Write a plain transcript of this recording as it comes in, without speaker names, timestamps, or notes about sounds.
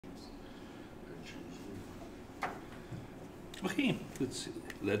Okay,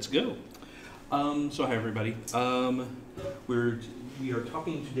 let's go. So hi everybody. We are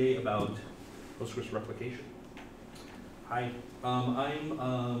talking today about Postgres replication. Hi, I'm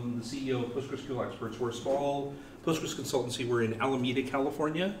the CEO of PostgreSQL Experts. We're a small Postgres consultancy. We're in Alameda,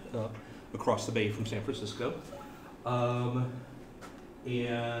 California, across the bay from San Francisco. And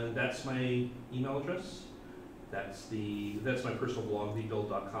that's my email address. That's my personal blog,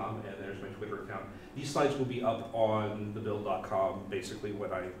 thebuild.com, and there's my Twitter account. These slides will be up on thebuild.com basically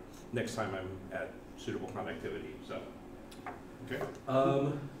next time I'm at suitable connectivity. So,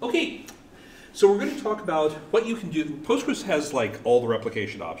 okay. So we're going to talk about what you can do. Postgres has like all the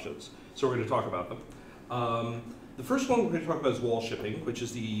replication options, so we're going to talk about them. The first one we're going to talk about is wall shipping, which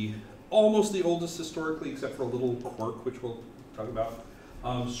is almost the oldest historically, except for a little quirk, which we'll talk about.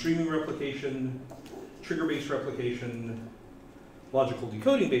 Streaming replication, trigger-based replication, logical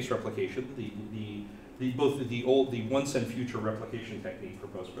decoding-based replication, both the once and future replication technique for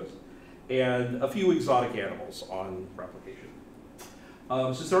Postgres, and a few exotic animals on replication.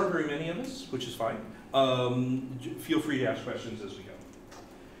 Since there aren't very many of us, which is fine, feel free to ask questions as we go.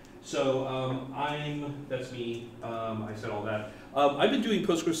 So that's me, I said all that. I've been doing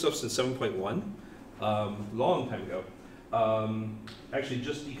Postgres stuff since 7.1, long time ago. Actually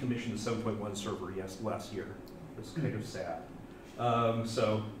just decommissioned the 7.1 server last year. It's kind of sad.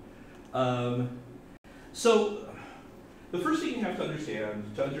 So the first thing you have to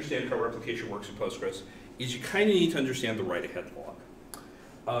understand how replication works in Postgres is you kind of need to understand the write-ahead log.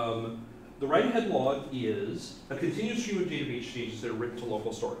 The write-ahead log is a continuous stream of database changes that are written to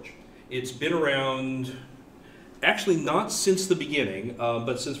local storage. It's been around, actually not since the beginning,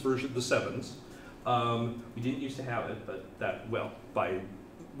 but since version the 7s. We didn't used to have it, but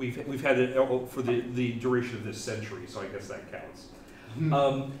we've had it for the duration of this century, so I guess that counts.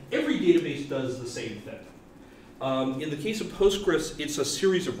 Every database does the same thing. In the case of Postgres, it's a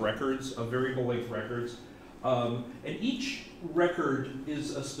series of records, of variable length records, and each record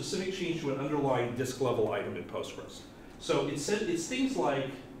is a specific change to an underlying disk level item in Postgres. So it's things like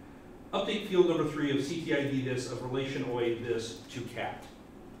update field number 3 of CTID this, of relation OID this to cat.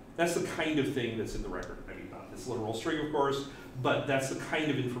 That's the kind of thing that's in the record. I mean, not this literal string, of course, but that's the kind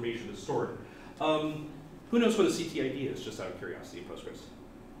of information that's stored. Who knows what a CTID is, just out of curiosity in Postgres?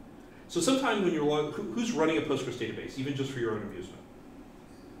 So sometime when you're who's running a Postgres database, even just for your own amusement?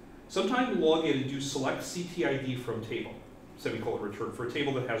 Sometime you log in and do select CTID from table, semicolon return, for a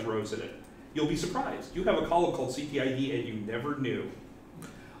table that has rows in it. You'll be surprised. You have a column called CTID and you never knew.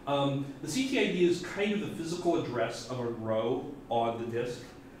 The CTID is kind of the physical address of a row on the disk.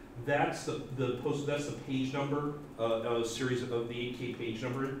 That's that's the page number, a series of the 8K page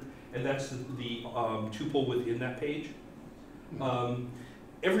number, and that's the tuple within that page. Don't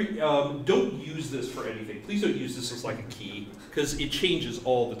use this for anything. Please don't use this as like a key, because it changes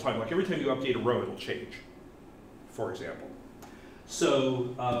all the time. Like every time you update a row, it'll change, for example.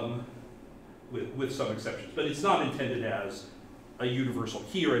 So, with some exceptions, but it's not intended as a universal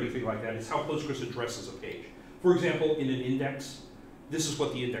key or anything like that. It's how Postgres addresses a page. For example, in an index, this is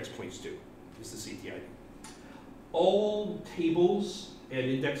what the index points to, is the CTID. All tables and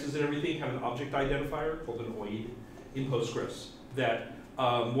indexes and everything have an object identifier called an OID in Postgres that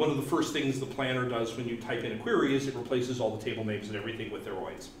one of the first things the planner does when you type in a query is it replaces all the table names and everything with their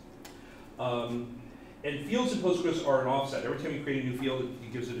OIDs. And fields in Postgres are an offset. Every time you create a new field,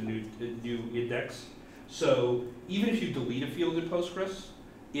 it gives it a new index. So even if you delete a field in Postgres,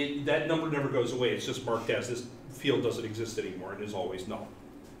 that number never goes away. It's just marked as this field doesn't exist anymore and is always null.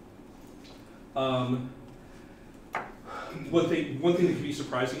 One thing that can be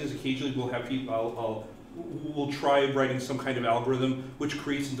surprising is occasionally we'll have people, we'll try writing some kind of algorithm which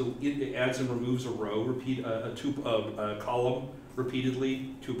creates and adds and removes a row, a column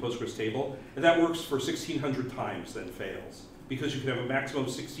repeatedly to a Postgres table, and that works for 1,600 times, then fails, because you can have a maximum of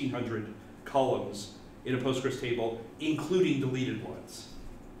 1,600 columns in a Postgres table, including deleted ones.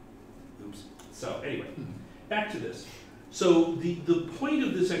 Oops. So anyway, back to this. So the point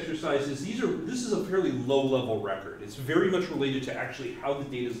of this exercise is this is a fairly low-level record. It's very much related to actually how the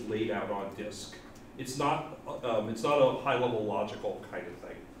data is laid out on disk. It's not a high-level logical kind of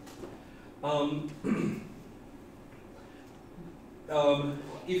thing.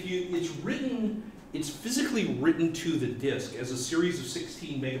 It's physically written to the disk as a series of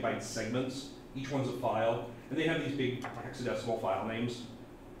 16 megabyte segments. Each one's a file, and they have these big hexadecimal file names,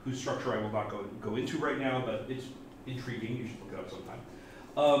 whose structure I will not go into right now, but it's intriguing. You should look it up sometime.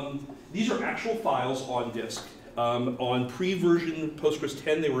 These are actual files on disk. On pre-version Postgres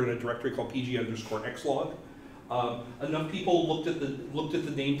 10, they were in a directory called pg_xlog. Enough people looked at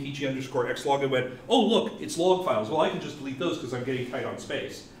the name PG underscore xlog and went, oh look, it's log files. Well, I can just delete those because I'm getting tight on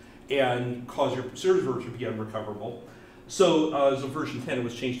space, and cause your server to be unrecoverable. So as of version 10, it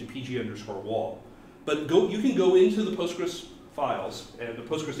was changed to PG underscore wall. But you can go into the Postgres files, and the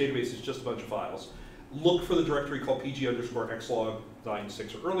Postgres database is just a bunch of files. Look for the directory called PG underscore xlog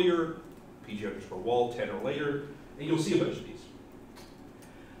 9.6 or earlier, PG underscore wall 10 or later, and you'll see a bunch of these.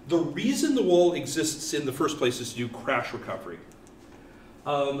 The reason the wall exists in the first place is to do crash recovery.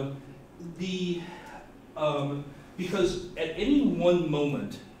 Because at any one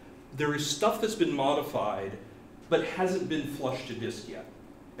moment, there is stuff that's been modified but hasn't been flushed to disk yet,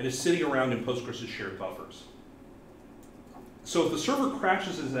 and is sitting around in Postgres' shared buffers. So if the server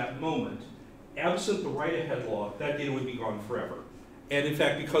crashes at that moment, absent the write-ahead log, that data would be gone forever. And in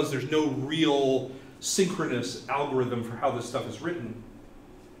fact, because there's no real synchronous algorithm for how this stuff is written,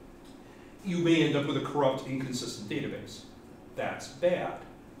 you may end up with a corrupt, inconsistent database. That's bad.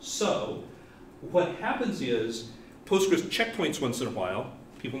 So what happens is Postgres checkpoints once in a while.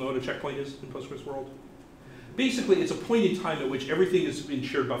 People know what a checkpoint is in Postgres world? Basically, it's a point in time at which everything is in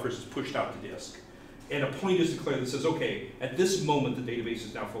shared buffers is pushed out to disk. And a point is declared that says, okay, at this moment, the database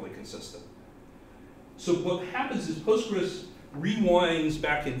is now fully consistent. So what happens is Postgres rewinds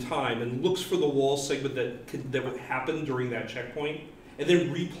back in time and looks for the wall segment that would happen during that checkpoint, and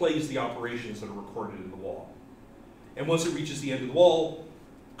then replays the operations that are recorded in the wall. And once it reaches the end of the wall,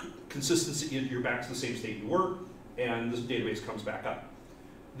 consistency, you're back to the same state you were, and this database comes back up.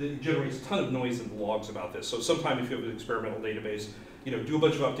 It generates a ton of noise in the logs about this. So sometime if you have an experimental database, do a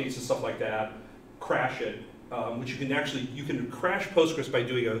bunch of updates and stuff like that, crash it, which you can crash Postgres by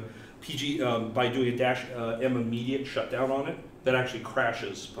doing a -m immediate shutdown on it that actually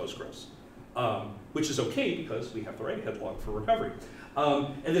crashes Postgres, which is okay because we have the write-ahead log for recovery.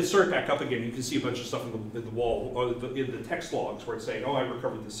 And then start back up again. You can see a bunch of stuff in the wall, or in the text logs where it's saying, oh, I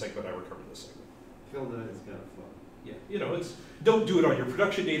recovered this segment, I recovered this segment. Kill that, it's kind of fun. Yeah, don't do it on your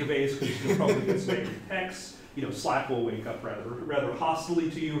production database because you'll probably get standard text. Slack will wake up rather hostilely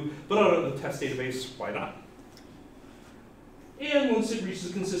to you, but on a test database, why not? And once it reaches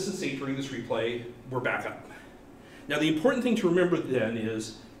a consistent state during this replay, we're back up. Now the important thing to remember then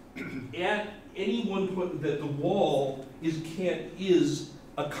is, at any one point, that the wall is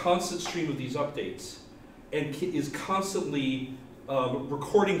a constant stream of these updates, and is constantly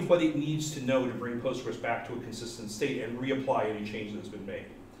recording what it needs to know to bring Postgres back to a consistent state and reapply any change that's been made.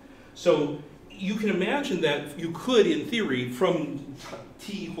 So you can imagine that you could, in theory, from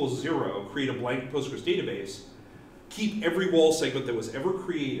t=0, create a blank Postgres database, keep every wall segment that was ever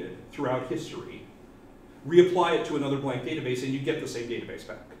created throughout history, reapply it to another blank database, and you get the same database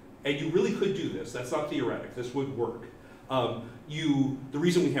back. And you really could do this. That's not theoretic. This would work. The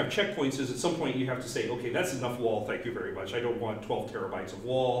reason we have checkpoints is at some point you have to say, okay, that's enough wall, thank you very much. I don't want 12 terabytes of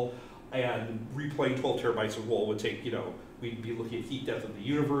wall, and replaying 12 terabytes of wall would take, we'd be looking at heat death of the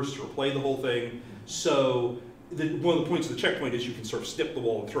universe to replay the whole thing. So one of the points of the checkpoint is you can sort of snip the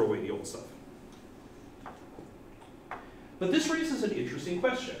wall and throw away the old stuff. But this raises an interesting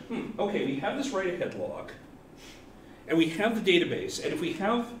question. Okay, we have this write-ahead log, and we have the database, and if we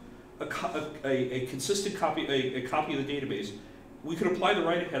have a consistent copy, a copy of the database, we could apply the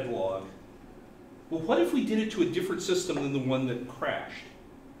write-ahead log. Well, what if we did it to a different system than the one that crashed?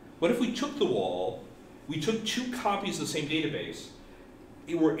 What if we took the wall, we took 2 copies of the same database,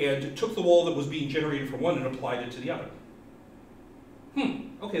 and took the wall that was being generated from one and applied it to the other?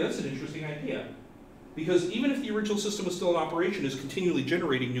 Okay, that's an interesting idea. Because even if the original system was still in operation, is continually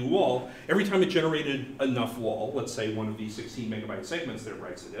generating new wall, every time it generated enough wall, let's say one of these 16 megabyte segments that it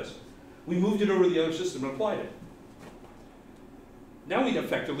writes to disk, we moved it over to the other system and applied it. Now we'd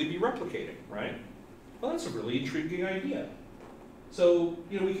effectively be replicating, right? Well, that's a really intriguing idea. So,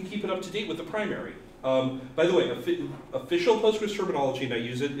 we can keep it up to date with the primary. By the way, official Postgres terminology, and I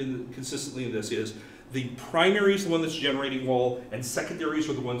use it consistently in this, is the primary is the one that's generating wall, and secondaries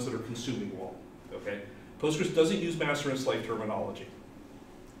are the ones that are consuming wall. Okay? Postgres doesn't use master and slave terminology.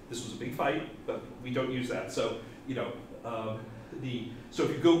 This was a big fight, but we don't use that. So, so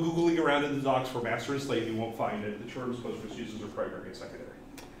if you go Googling around in the docs for master and slave, you won't find it. The terms Postgres uses are primary and secondary.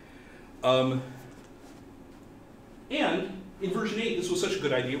 And in version 8, this was such a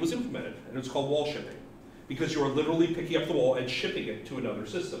good idea, it was implemented, and it's called wall shipping, because you are literally picking up the wall and shipping it to another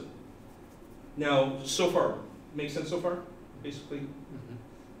system. Now, so far, make sense so far? Basically,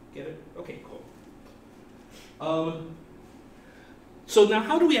 get it? Okay, cool. So now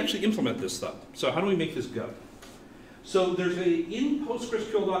how do we actually implement this stuff? So how do we make this go? So there's in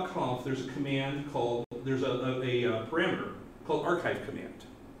PostgreSQL.conf, there's a command called, there's a parameter called archive command.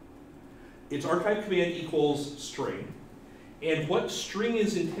 its archive command equals string, and what string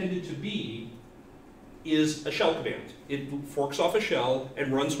is intended to be is a shell command. It forks off a shell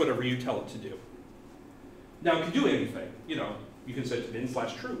and runs whatever you tell it to do. Now it can do anything, you can set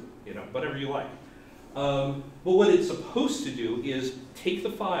min/true, whatever you like. But what it's supposed to do is take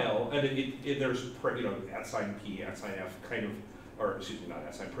the file, and there's @p, @f kind of, or excuse me, not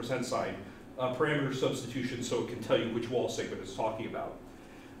 @%, parameter substitution, so it can tell you which wall segment it's talking about.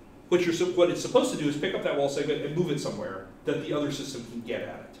 What it's supposed to do is pick up that wall segment and move it somewhere that the other system can get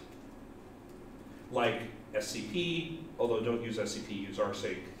at it. Like SCP, although don't use SCP, use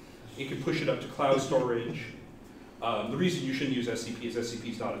rsync. It can push it up to cloud storage. The reason you shouldn't use SCP is SCP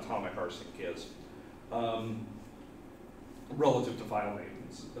is not atomic, rsync is. Relative to file name,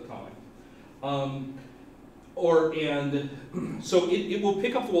 it's atomic. So it will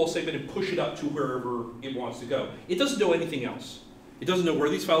pick up the wall segment and push it up to wherever it wants to go. It doesn't know anything else. It doesn't know where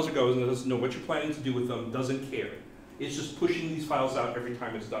these files are going, it doesn't know what you're planning to do with them, doesn't care. It's just pushing these files out every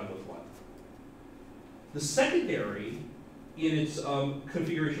time it's done with one. The secondary, in its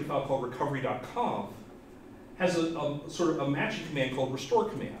configuration file called recovery.conf, has a sort of a matching command called restore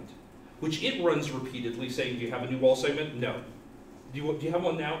command, which it runs repeatedly saying, do you have a new wall segment? No. Do you have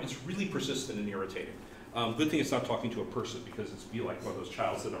one now? It's really persistent and irritating. Good thing it's not talking to a person, because it's be like one of those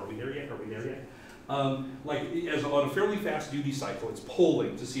childs that, are we there yet? Are we there yet? As on a fairly fast duty cycle, it's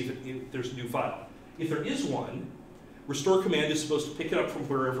polling to see if there's a new file. If there is one, restore command is supposed to pick it up from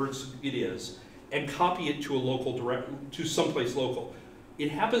wherever it is and copy it to a local to someplace local.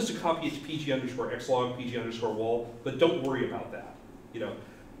 It happens to copy it to pg_xlog, pg_wall, but don't worry about that.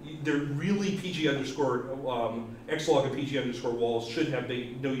 They're really pg_xlog and pg_walls should have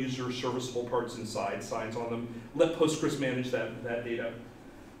no user serviceable parts inside, signs on them. Let Postgres manage that data.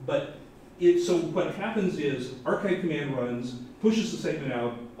 But so what happens is archive command runs, pushes the segment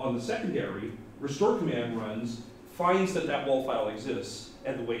out on the secondary, restore command runs, finds that wall file exists,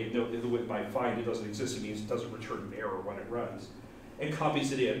 and the way it might find it doesn't exist, it means it doesn't return an error when it runs, and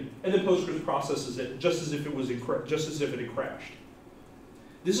copies it in, and then Postgres processes it just as if it had crashed.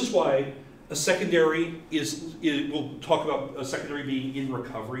 This is why a secondary we'll talk about a secondary being in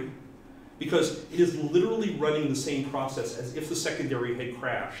recovery, because it is literally running the same process as if the secondary had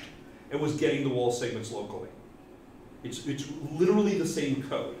crashed and was getting the wall segments locally. It's literally the same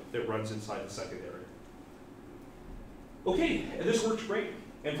code that runs inside the secondary. Okay, and this works great.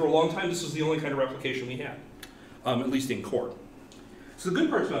 And for a long time, this was the only kind of replication we had, at least in core. So the good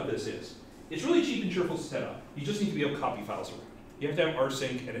part about this is, it's really cheap and cheerful to set up. You just need to be able to copy files around. You have to have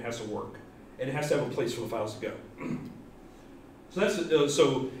rsync, and it has to work. And it has to have a place for the files to go.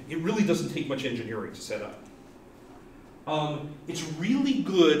 So it really doesn't take much engineering to set up. It's really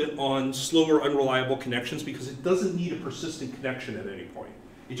good on slower, unreliable connections because it doesn't need a persistent connection at any point.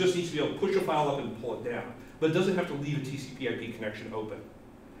 It just needs to be able to push a file up and pull it down. But it doesn't have to leave a TCP/IP connection open.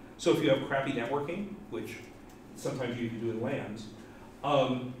 So if you have crappy networking, which sometimes you can do in LANs,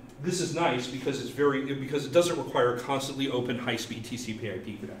 this is nice because because it doesn't require a constantly open high-speed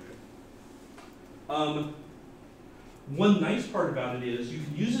TCP/IP connection. One nice part about it is you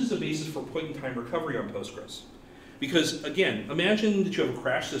can use it as a basis for point-in-time recovery on Postgres. Because again, imagine that you have a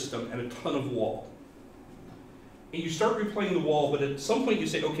crash system and a ton of wall. And you start replaying the wall, but at some point you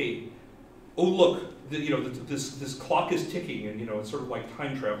say, okay, oh look, this clock is ticking, and it's sort of like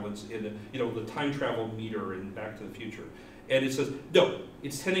time travel. It's in the time travel meter in Back to the Future, and it says, no,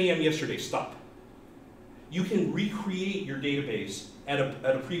 it's 10 a.m. yesterday. Stop. You can recreate your database at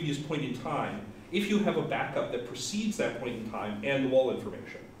a previous point in time if you have a backup that precedes that point in time and the wall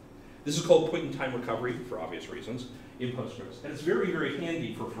information. This is called point-in-time recovery for obvious reasons in Postgres, and it's very, very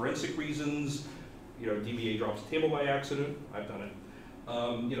handy for forensic reasons. DBA drops a table by accident. I've done it.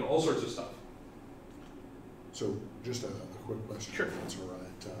 All sorts of stuff. So just a quick question, sure. If that's all right.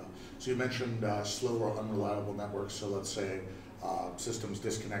 So you mentioned slow or unreliable networks. So let's say system's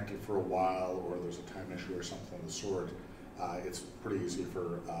disconnected for a while, or there's a time issue or something of the sort. It's pretty easy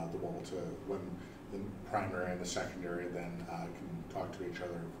for the wall to, when the primary and the secondary then can talk to each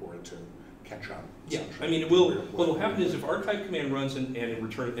other for it to catch up. Yeah, I mean, what will happen is if archive command runs and it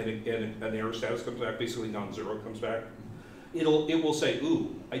return and an error status comes back, basically non-zero comes back, it will say,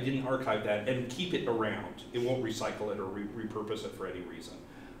 ooh, I didn't archive that, and keep it around. It won't recycle it or repurpose it for any reason.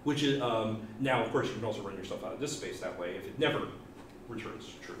 Which is, now of course you can also run yourself out of disk space that way if it never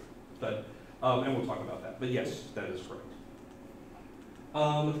returns true. But, and we'll talk about that. But yes, that is correct.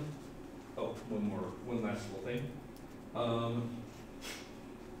 One last little thing.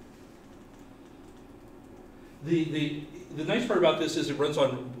 The nice part about this is it runs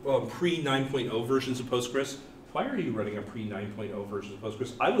on pre 9.0 versions of Postgres. why are you running a pre-9.0 version of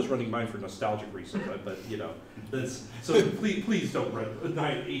Postgres? I was running mine for nostalgic reasons, but you know, so please don't run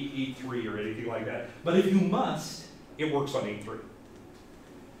 8.3 or anything like that. But if you must, it works on 8.3.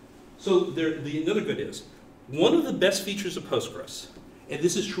 So another good is, one of the best features of Postgres, and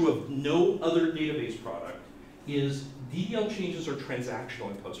this is true of no other database product, is DDL changes are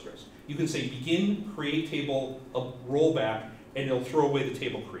transactional in Postgres. You can say begin, create table, rollback, and it'll throw away the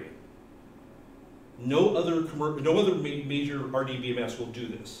table create. No other major RDBMS will do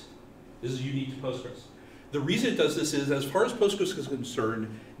this. This is unique to Postgres. The reason it does this is, as far as Postgres is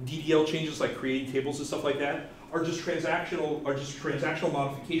concerned, DDL changes like creating tables and stuff like that are just transactional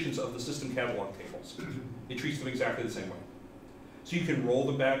modifications of the system catalog tables. It treats them exactly the same way. So you can roll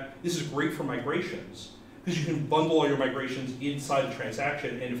them back. This is great for migrations, because you can bundle all your migrations inside a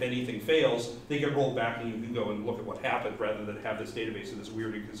transaction, and if anything fails, they get rolled back and you can go and look at what happened rather than have this database in this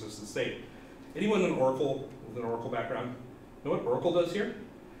weird inconsistent state. Anyone in Oracle with an Oracle background know what Oracle does here?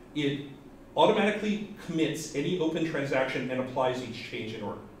 It automatically commits any open transaction and applies each change in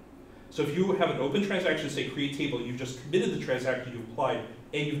order. So if you have an open transaction, say create table, you've just committed the transaction you've applied,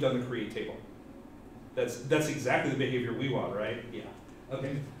 and you've done the create table. That's exactly the behavior we want, right? Yeah.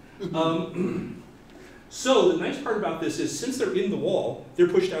 Okay. So the nice part about this is, since they're in the wall, they're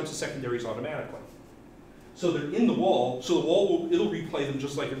pushed down to secondaries automatically. So they're in the wall, so the wall it'll replay them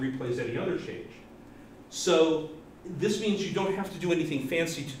just like it replays any other change. So this means you don't have to do anything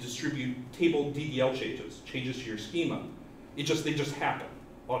fancy to distribute table DDL changes to your schema. They just happen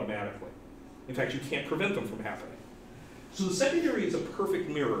automatically. In fact, you can't prevent them from happening. So the secondary is a perfect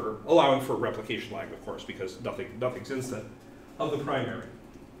mirror, allowing for replication lag, of course, because nothing's instant, of the primary.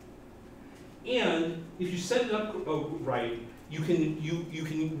 And if you set it up right, you can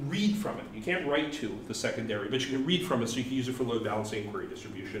read from it. You can't write to the secondary, but you can read from it, so you can use it for load balancing, query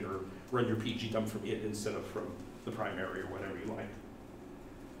distribution, or run your PG dump from it instead of from the primary or whatever you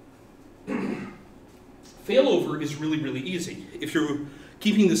like. Failover is really, really easy. If you're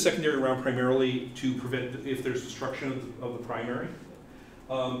keeping the secondary around primarily to prevent if there's destruction of the primary,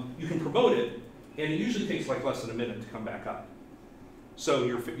 you can promote it, and it usually takes like less than a minute to come back up. So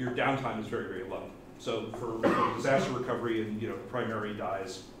your downtime is very, very low. So for disaster recovery and primary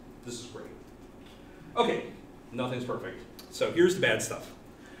dies, this is great. Okay, nothing's perfect. So here's the bad stuff.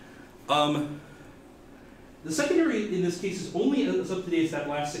 The secondary in this case is only as up to date as that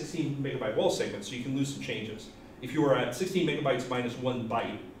last 16 megabyte wall segment, so you can lose some changes. If you are at 16 megabytes minus 1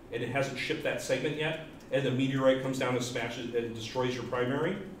 byte and it hasn't shipped that segment yet, and the meteorite comes down and smashes and destroys your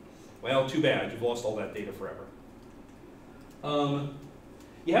primary, well, too bad, you've lost all that data forever.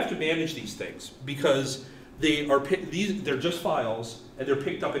 You have to manage these things because they're just files and they're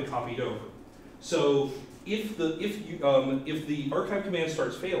picked up and copied over. So if the archive command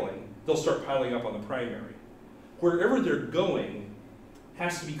starts failing, they'll start piling up on the primary. Wherever they're going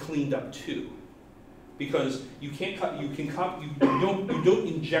has to be cleaned up too, because you don't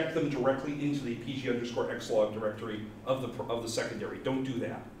inject them directly into the PG_xlog directory of the secondary. Don't do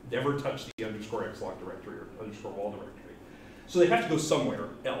that. Never touch the _xlog directory or _wall directory. So they have to go somewhere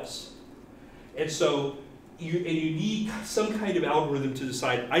else. And so you need some kind of algorithm to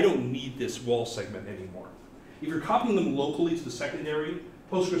decide, I don't need this wall segment anymore. If you're copying them locally to the secondary,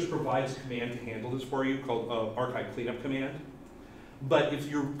 Postgres provides a command to handle this for you called archive cleanup command. But if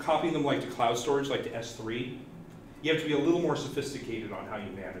you're copying them like to cloud storage, like to S3, you have to be a little more sophisticated on how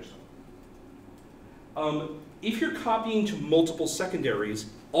you manage them. If you're copying to multiple secondaries,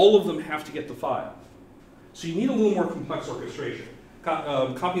 all of them have to get the file. So you need a little more complex orchestration.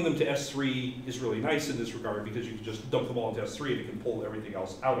 Copying them to S3 is really nice in this regard because you can just dump them all into S3 and it can pull everything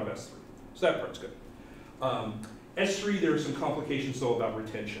else out of S3. So that part's good. S3, there are some complications though about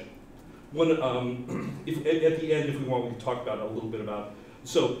retention. At the end, if we want, we can talk about it a little bit about.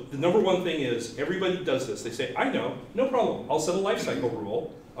 So the number one thing is everybody does this. They say, I know, no problem. I'll set a lifecycle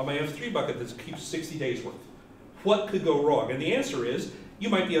rule on my S3 bucket that keeps 60 days worth. What could go wrong? And the answer is you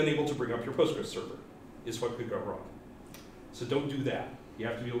might be unable to bring up your Postgres server. Is what could go wrong. So don't do that. You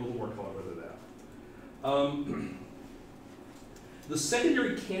have to be a little more clever than that. The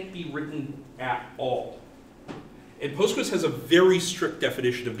secondary can't be written at all. And Postgres has a very strict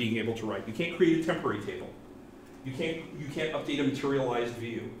definition of being able to write. You can't create a temporary table. You can't update a materialized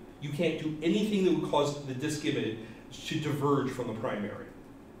view. You can't do anything that would cause the disk image to diverge from the primary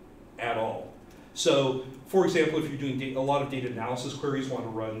at all. So, for example, if you're doing a lot of data analysis queries, want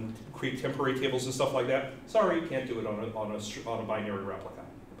to create temporary tables and stuff like that, sorry, you can't do it on a binary replica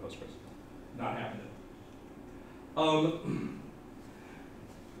in Postgres. Not happening.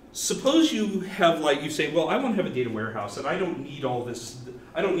 Suppose you have you say, well, I want to have a data warehouse and I don't need all this.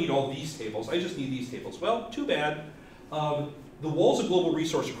 I don't need all these tables, I just need these tables. Well, too bad. The wall's a global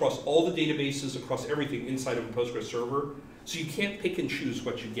resource across all the databases, across everything inside of a Postgres server, so you can't pick and choose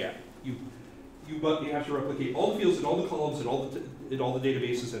what you get. You have to replicate all the fields and all the columns and all the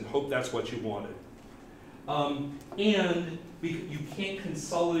databases and hope that's what you wanted. And you can't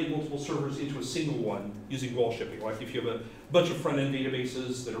consolidate multiple servers into a single one using wall shipping. Like if you have a bunch of front-end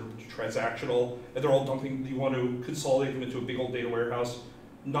databases that are transactional and they're all dumping, you want to consolidate them into a big old data warehouse,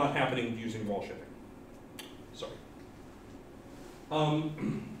 not happening using wall shipping. Sorry.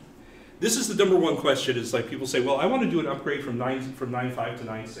 This is the number one question, is like people say, well, I want to do an upgrade from 9.5 to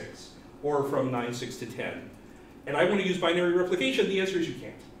 9.6 or from 9.6 to 10. And I want to use binary replication. The answer is you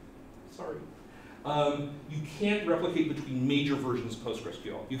can't. Sorry. You can't replicate between major versions of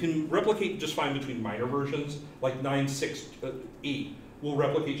PostgreSQL. You can replicate just fine between minor versions, like 9.6.8 will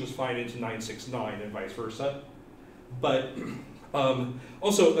replicate just fine into 9.6.9 and vice versa. But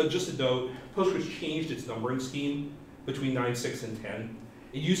also, just a note, Postgres changed its numbering scheme between 9.6 and 10.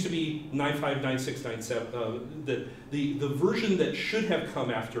 It used to be 9.5, 9.6, 9.7. The version that should have come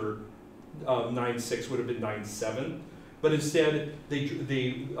after 9.6 would have been 9.7. But instead,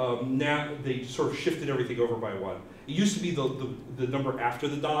 now they sort of shifted everything over by one. It used to be the number after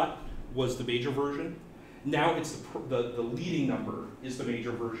the dot was the major version. Now it's the leading number is the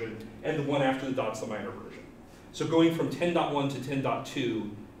major version, and the one after the dot's the minor version. So going from 10.1 to 10.2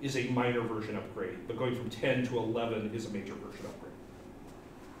 is a minor version upgrade, but going from 10 to 11 is a major version upgrade.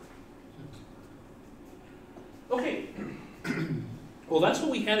 Okay. Well, that's what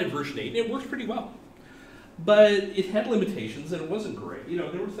we had in version 8, and it worked pretty well. But it had limitations, and it wasn't great. You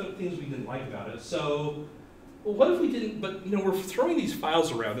know, there were some things we didn't like about it. So, well, what if we didn't, but you know, we're throwing these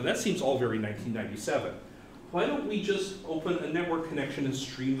files around, and that seems all very 1997. Why don't we just open a network connection and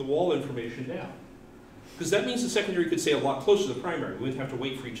stream the wall information down? Because that means the secondary could stay a lot closer to the primary. We wouldn't have to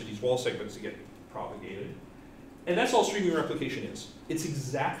wait for each of these wall segments to get propagated. And that's all streaming replication is. It's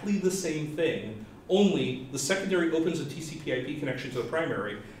exactly the same thing, only the secondary opens a TCP/IP connection to the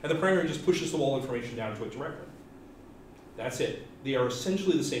primary, and the primary just pushes the wall information down to it directly. That's it. They are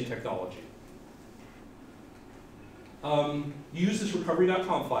essentially the same technology. You use this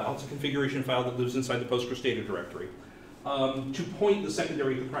recovery.com file, it's a configuration file that lives inside the Postgres data directory, to point the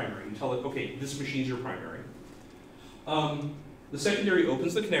secondary to the primary. You tell it, okay, this machine's your primary. The secondary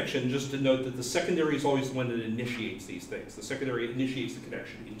opens the connection, just to note that the secondary is always the one that initiates these things. The secondary initiates the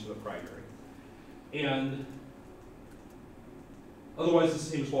connection into the primary. And otherwise it's the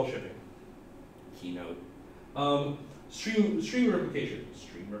same as wall shipping. Keynote. Stream replication.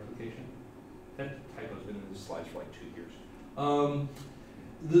 Stream replication? That typo's been in the slides for like 2 years.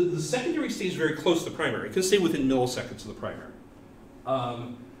 The secondary stays very close to the primary. It can stay within milliseconds of the primary.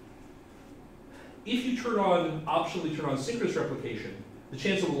 If you optionally turn on synchronous replication, the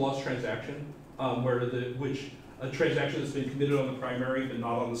chance of a lost transaction, which a transaction that's been committed on the primary but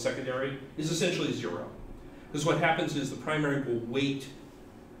not on the secondary, is essentially 0. Because what happens is the primary will wait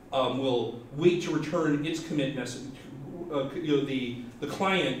to return its commit message. The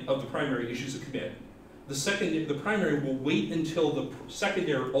client of the primary issues a commit. The primary will wait until the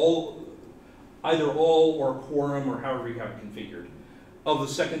secondary, either all or quorum or however you have it configured, of the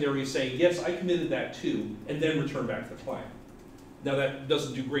secondary saying, yes, I committed that too, and then return back to the client. Now that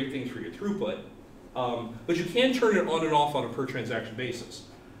doesn't do great things for your throughput, but you can turn it on and off on a per transaction basis.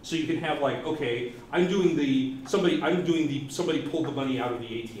 So you can have like, okay, somebody pulled the money out of the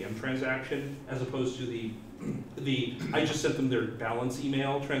ATM transaction as opposed to the I just sent them their balance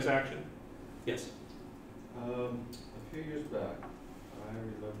email transaction. Yes? A few years back, I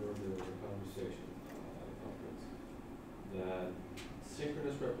remember there was a conversation at a conference that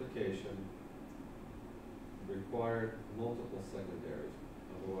synchronous replication required multiple secondaries,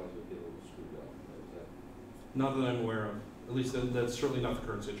 otherwise it would get a little screwed up. Not that I'm aware of. At least that's certainly not the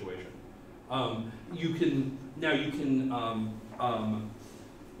current situation.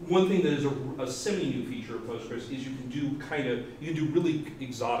 One thing that is a semi-new feature of Postgres is you can do really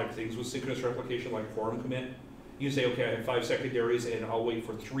exotic things with synchronous replication, like quorum commit. You can say, okay, I have 5 secondaries, and I'll wait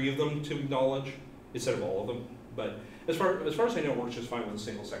for 3 of them to acknowledge instead of all of them. But as far as I know, it works just fine with a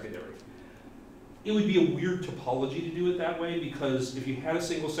single secondary. It would be a weird topology to do it that way, because if you had a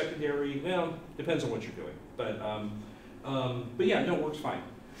single secondary, well, depends on what you're doing. But yeah, no, it works fine.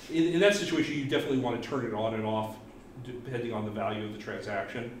 In that situation, you definitely want to turn it on and off depending on the value of the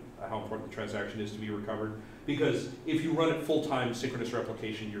transaction, how important the transaction is to be recovered. Because if you run it full-time synchronous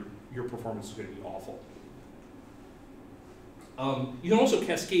replication, your performance is going to be awful. You can also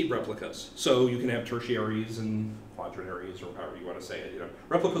cascade replicas. So you can have tertiaries and quadranaries, or however you want to say it,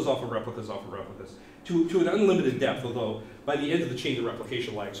 replicas off of replicas off of replicas, to an unlimited depth, although by the end of the chain, the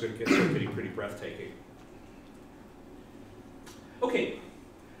replication lag is going to start getting pretty breathtaking. Okay,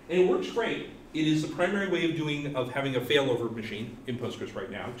 and it works great. It is the primary way of having a failover machine in Postgres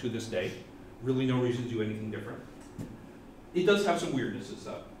right now, to this day. Really no reason to do anything different. It does have some weirdnesses,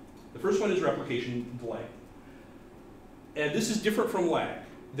 though. The first one is replication delay. And this is different from lag.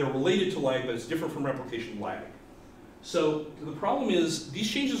 They're related to lag, but it's different from replication lag. So the problem is, these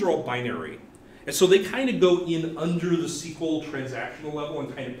changes are all binary. And so they kind of go in under the SQL transactional level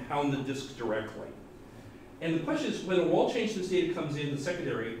and kind of pound the disk directly. And the question is, when a wall change this data comes in the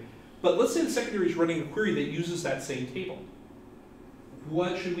secondary, but let's say the secondary is running a query that uses that same table.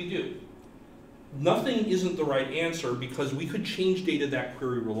 What should we do? Nothing isn't the right answer because we could change data that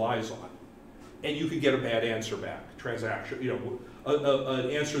query relies on. And you could get a bad answer back, transaction,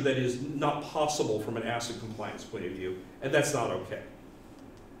 an answer that is not possible from an ACID compliance point of view, and that's not okay.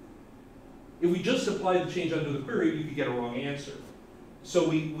 If we just apply the change under the query, you could get a wrong answer.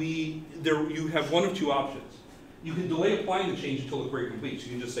 So you have one of two options. You can delay applying the change until the query completes.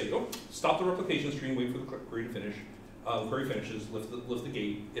 You can just say, oh, stop the replication stream, wait for the query to finish. Query finishes, lift the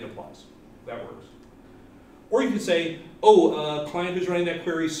gate, it applies. That works. Or you can say, oh, client who's running that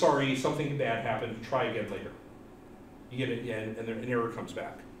query, sorry, something bad happened, try again later. You get it again, and an error comes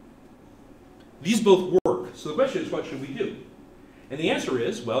back. These both work, so the question is, what should we do? And the answer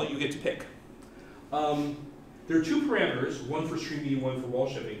is, well, you get to pick. There are two parameters, one for stream meeting, one for wall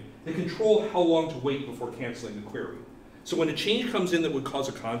shipping, that control how long to wait before canceling the query. So when a change comes in that would cause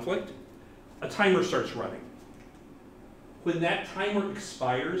a conflict, a timer starts running. When that timer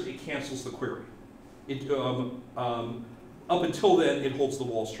expires, it cancels the query. Up until then, it holds the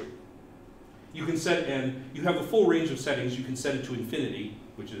wall stream. You can set, and you have a full range of settings. You can set it to infinity,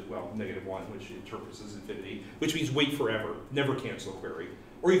 which is, well, -1, which interprets as infinity, which means wait forever, never cancel a query.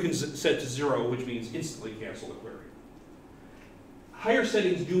 Or you can set to 0, which means instantly cancel the query. Higher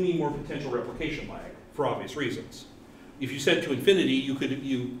settings do mean more potential replication lag, for obvious reasons. If you set it to infinity,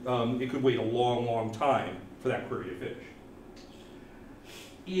 it could wait a long, long time for that query to finish.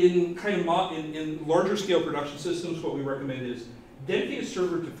 In larger scale production systems, what we recommend is dedicate a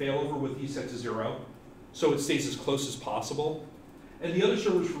server to failover with these set to 0, so it stays as close as possible. And the other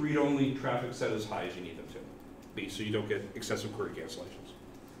servers for read-only traffic set as high as you need them to be, so you don't get excessive query cancellations.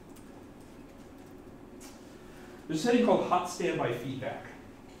 There's a setting called hot standby feedback.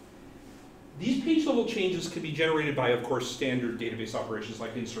 These page level changes can be generated by, of course, standard database operations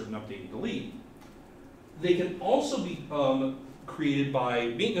like insert and update and delete. They can also be created by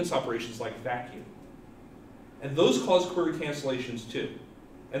maintenance operations like vacuum. And those cause query cancellations too.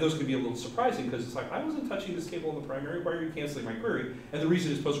 And those can be a little surprising because it's like, I wasn't touching this table in the primary, why are you canceling my query? And the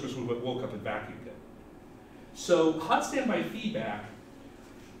reason is Postgres woke up and vacuumed it. So hot standby feedback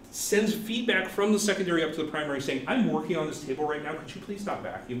sends feedback from the secondary up to the primary saying, I'm working on this table right now, could you please not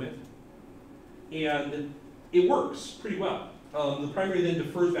vacuum it? And it works pretty well. The primary then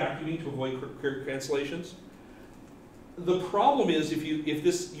defers vacuuming to avoid query cancellations. The problem is if you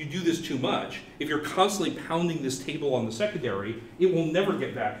do this too much, if you're constantly pounding this table on the secondary, it will never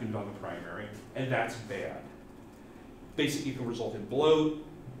get vacuumed on the primary, and that's bad. Basically, it can result in bloat,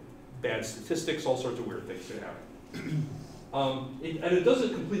 bad statistics, all sorts of weird things can happen. And it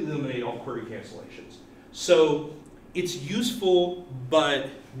doesn't completely eliminate all query cancellations. So it's useful, but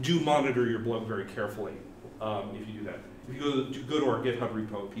do monitor your bloat very carefully if you do that. If you go to our GitHub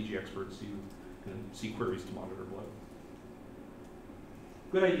repo, PG Experts, you can see queries to monitor bloat.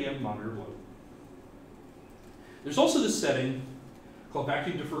 Good idea, monitor bloat. There's also this setting called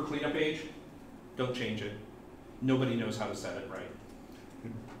vacuum defer cleanup age. Don't change it. Nobody knows how to set it right.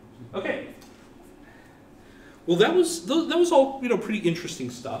 Okay. Well, that was all pretty interesting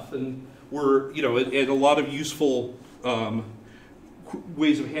stuff, and and a lot of useful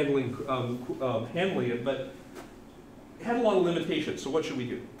ways of handling it, but it had a lot of limitations. So what should we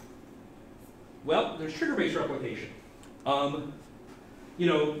do? Well, there's trigger-based replication.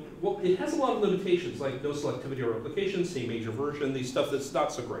 It has a lot of limitations, like no selectivity or replication, same major version, these stuff that's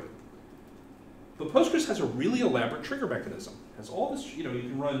not so great. But Postgres has a really elaborate trigger mechanism. It has all this, you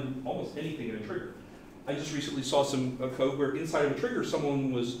can run almost anything in a trigger. I just recently saw some code where inside of a trigger,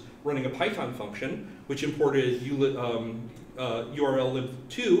 someone was running a Python function which imported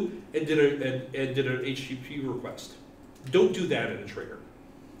urllib2 and did an HTTP request. Don't do that in a trigger.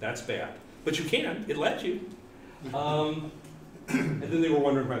 That's bad. But you can. It lets you. And then they were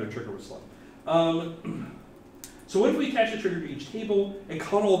wondering why their trigger was slow. So what if we attach a trigger to each table and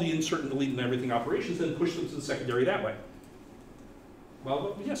count all the insert and delete and everything operations, then push them to the secondary that way?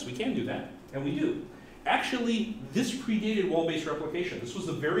 Well, yes, we can do that, and we do. Actually, this predated wall-based replication. This was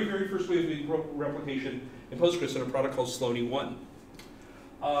the very, very first way of doing replication in Postgres in a product called Sloaney 1.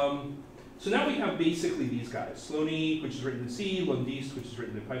 So now we have basically these guys. Sloaney, which is written in C, Lundiste, which is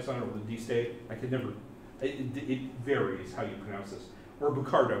written in Python, or Lundiste. I could never, it varies how you pronounce this. Or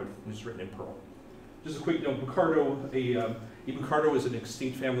Bucardo, which is written in Perl. Just a quick note, Bucardo, a Bucardo is an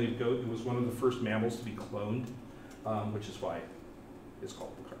extinct family of goat. It was one of the first mammals to be cloned, which is why it's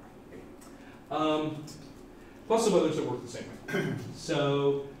called Bucardo. Plus some others that work the same way.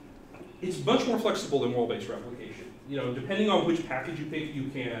 So it's much more flexible than wall-based replication. You know, depending on which package you pick, you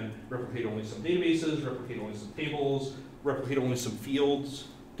can replicate only some databases, replicate only some tables, replicate only some fields.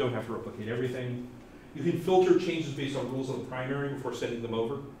 Don't have to replicate everything. You can filter changes based on rules of the primary before sending them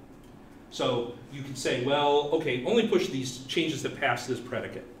over. So you can say, well, okay, only push these changes that pass this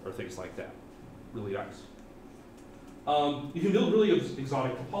predicate, or things like that. Really nice. You can build really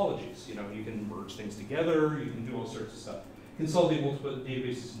exotic topologies. You know, you can merge things together. You can do all sorts of stuff. Consolidate multiple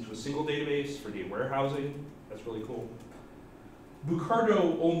databases into a single database for data warehousing. That's really cool.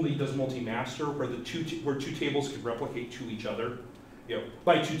 Bucardo only does multi-master, where two tables can replicate to each other. You know,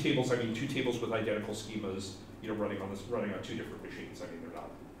 by two tables, I mean two tables with identical schemas. You know, running on two different machines. I mean, they're not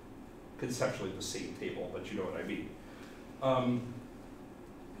conceptually the same table, but you know what I mean.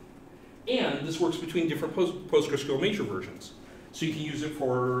 And this works between different PostgreSQL major versions. So you can use it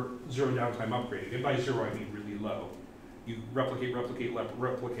for zero downtime upgrading. And by zero, I mean really low. You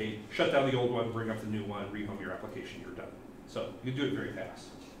replicate, shut down the old one, bring up the new one, rehome your application, you're done. So you can do it very fast.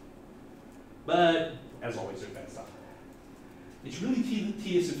 But, as always, there's bad stuff. It's really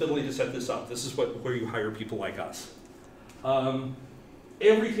tedious and fiddly to set this up. This is where you hire people like us.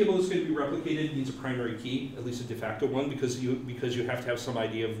 Every table that's going to be replicated needs a primary key, at least a de facto one, because you have to have some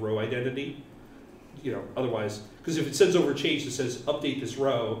idea of row identity. You know, otherwise, because if it sends over a change that says update this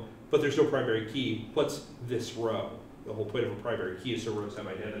row, but there's no primary key, what's this row? The whole point of a primary key is so rows have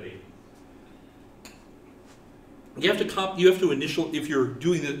identity. You have to copy. You have to if you're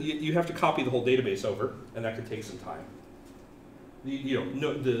doing you have to copy the whole database over, and that could take some time.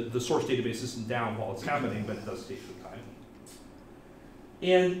 The source database isn't down while it's happening, but it does take some time.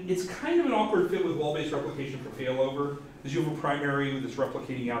 And it's kind of an awkward fit with wall-based replication for failover, because you have a primary that's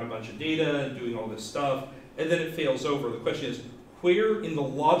replicating out a bunch of data and doing all this stuff, and then it fails over. The question is, where in the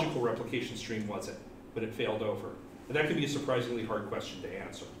logical replication stream was it when it failed over? And that can be a surprisingly hard question to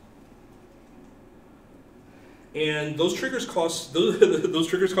answer. And those triggers cost those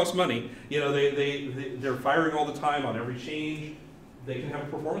triggers cost money. You know, they're firing all the time on every change. They can have a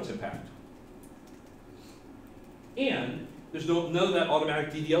performance impact. And there's none of that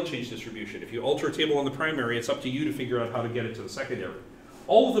automatic DDL change distribution. If you alter a table on the primary, it's up to you to figure out how to get it to the secondary.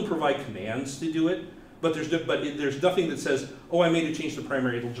 All of them provide commands to do it, but there's nothing that says, oh, I made a change to the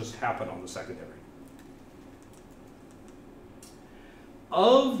primary, it'll just happen on the secondary.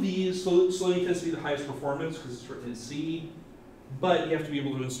 Of these, Sloaney tends to be the highest performance because it's written in C, but you have to be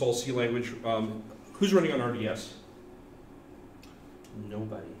able to install C language. Who's running on RDS?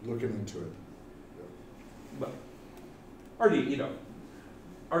 Nobody. Looking into it. Well,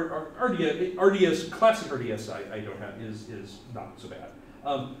 RDS, classic RDS I don't have is not so bad.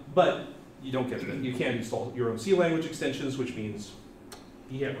 But you don't get that. You can't install your own C language extensions, which means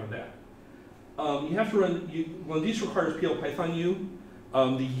you can't run that. You have to run, Lundiste requires PL Python U.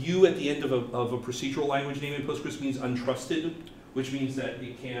 The U at the end of a procedural language name in Postgres means untrusted, which means that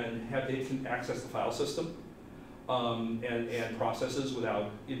it can access the file system and processes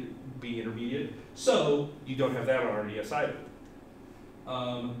without it being intermediate. So you don't have that on RDS either.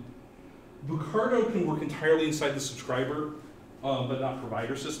 Bucardo can work entirely inside the subscriber, but not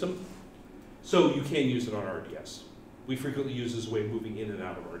provider system. So you can use it on RDS. We frequently use this as a way of moving in and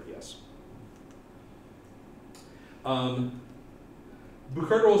out of RDS.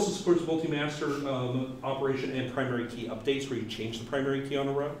 Bucardo also supports multi-master operation and primary key updates, where you change the primary key on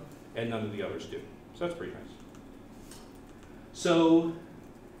a row, and none of the others do. So that's pretty nice. So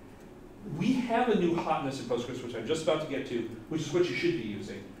we have a new hotness in Postgres, which I'm just about to get to, which is what you should be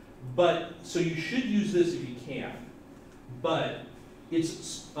using. So you should use this if you can, but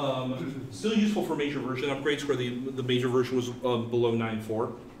it's still useful for major version upgrades where the major version was below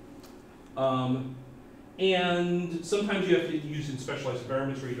 9.4. And sometimes you have to use in specialized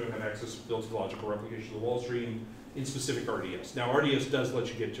environments where you don't have access built to logical replication of the wall stream in specific RDS. Now, RDS does let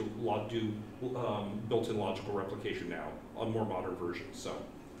you get to do built-in logical replication now on more modern versions, so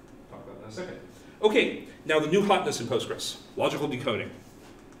I'll talk about that in a second. Okay, now the new hotness in Postgres, logical decoding.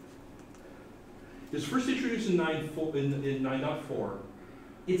 It was first introduced in 9.4.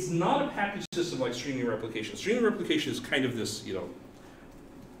 It's not a package system like streaming replication. Streaming replication is kind of this,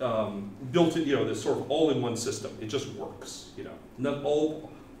 built in, this sort of all-in-one system. It just works,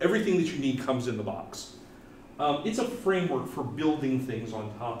 everything that you need comes in the box. It's a framework for building things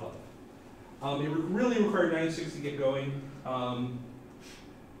on top of. It really required 96 to get going.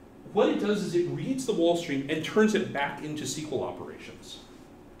 What it does is it reads the wall stream and turns it back into SQL operations.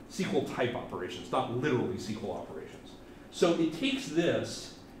 SQL type operations, not literally SQL operations. So it takes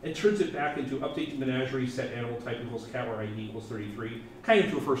this and turns it back into update the menagerie, set animal type equals cat or ID equals 33, kind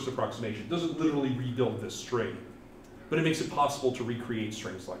of to a first approximation. It doesn't literally rebuild this string, but it makes it possible to recreate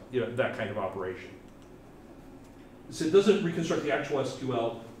strings like that kind of operation. So it doesn't reconstruct the actual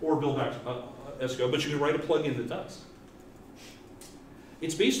SQL or build back SQL, but you can write a plugin that does.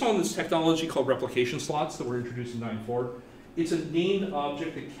 It's based on this technology called replication slots that were introduced in 9.4. It's a named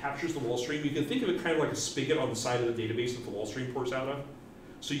object that captures the wall stream. You can think of it kind of like a spigot on the side of the database that the wall stream pours out of,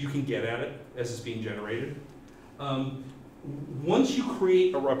 so you can get at it as it's being generated. Once you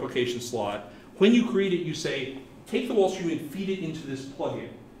create a replication slot, when you create it, you say, take the wall stream and feed it into this plugin.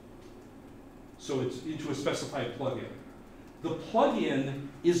 So it's into a specified plugin. The plugin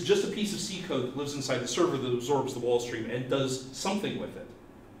is just a piece of C code that lives inside the server that absorbs the wall stream and does something with it.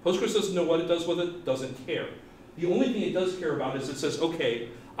 Postgres doesn't know what it does with it, doesn't care. The only thing it does care about is it says, okay,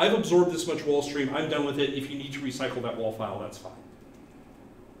 I've absorbed this much wall stream, I'm done with it. If you need to recycle that wall file, that's fine.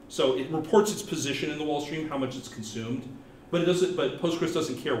 So it reports its position in the wall stream, how much it's consumed, but Postgres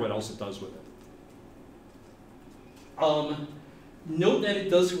doesn't care what else it does with it. Note that it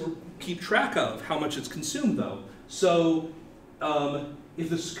does keep track of how much it's consumed though. So if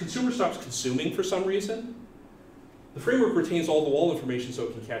the consumer stops consuming for some reason, the framework retains all the wall information so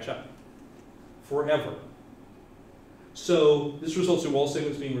it can catch up forever. So this results in wall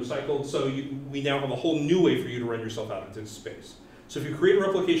segments being recycled, so we now have a whole new way for you to run yourself out into space. So if you create a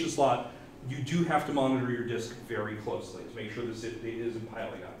replication slot, you do have to monitor your disk very closely to make sure this data isn't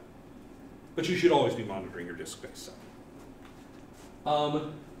piling up. But you should always be monitoring your disk space. A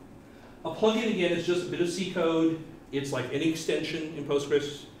plugin, again, is just a bit of C code. It's like any extension in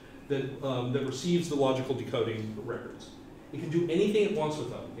Postgres that receives the logical decoding records. It can do anything it wants with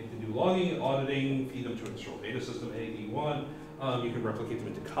them. It can do logging, auditing, feed them to an external data system, anything you want. You can replicate them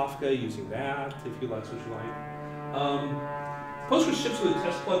into Kafka using that, if that's what you like. Postgres ships with a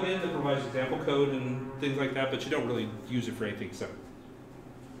test plugin that provides example code and things like that, but you don't really use it for anything except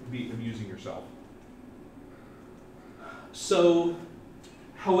be amusing yourself. So,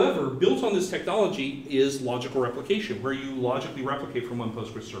 however, built on this technology is logical replication, where you logically replicate from one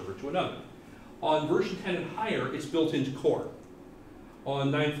Postgres server to another. On version 10 and higher, it's built into core.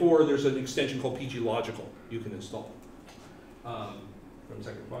 On 9.4, there's an extension called PG Logical you can install. From the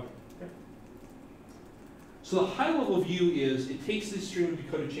second plug. Okay. So the high-level view is it takes this stream of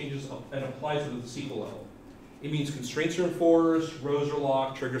decoded changes and applies them at the SQL level. It means constraints are enforced, rows are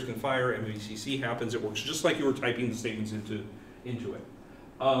locked, triggers can fire, MVCC happens. It works just like you were typing the statements into it.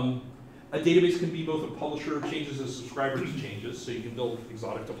 A database can be both a publisher of changes and a subscriber to changes, so you can build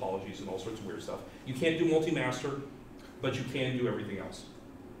exotic topologies and all sorts of weird stuff. You can't do multi-master, but you can do everything else.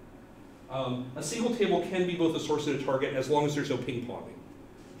 A single table can be both a source and a target as long as there's no ping-ponging,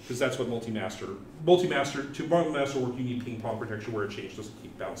 because that's what multi-master to multi-master work, you need ping-pong protection where a change doesn't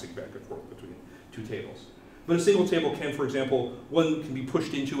keep bouncing back and forth between two tables. But a single table can, for example, one can be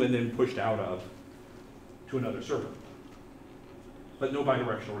pushed into and then pushed out of to another server, but no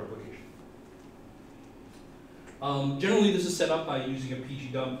bidirectional replication. Generally, this is set up by using a PG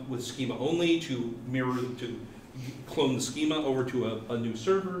dump with schema only to clone the schema over to a new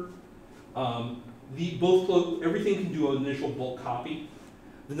server. Everything can do an initial bulk copy.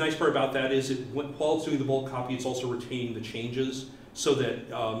 The nice part about that is while it's doing the bulk copy, it's also retaining the changes so that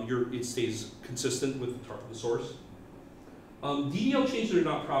it stays consistent with the source. DDL changes are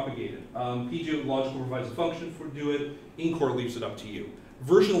not propagated. PG Logical provides a function to do it. In-core leaves it up to you.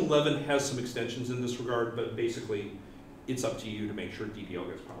 Version 11 has some extensions in this regard, but basically it's up to you to make sure DDL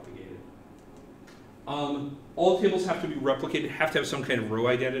gets propagated. All tables have to be replicated, have to have some kind of row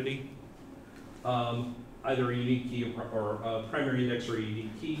identity, either a unique key or a primary index or a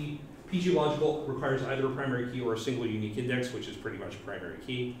unique key. PG Logical requires either a primary key or a single unique index, which is pretty much a primary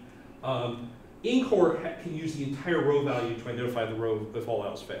key. In-core can use the entire row value to identify the row if all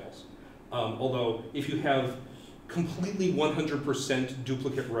else fails. Although if you have completely 100%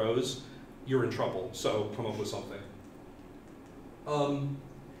 duplicate rows, you're in trouble, so come up with something.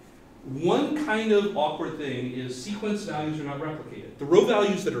 One kind of awkward thing is sequence values are not replicated. The row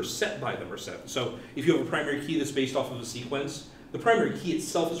values that are set by them are set. So if you have a primary key that's based off of a sequence, the primary key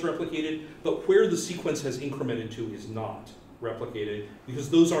itself is replicated, but where the sequence has incremented to is not replicated because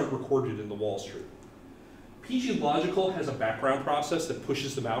those aren't recorded in the wall stream. PGLogical has a background process that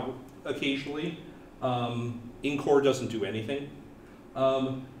pushes them out occasionally. InCore doesn't do anything.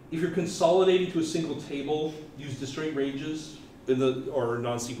 If you're consolidating to a single table, use disjoint ranges or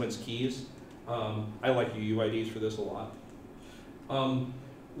non-sequence keys. I like UUIDs for this a lot.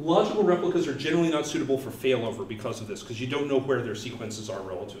 Logical replicas are generally not suitable for failover because of this, because you don't know where their sequences are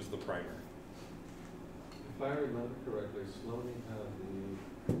relative to the primary. If I remember correctly, Sloaney had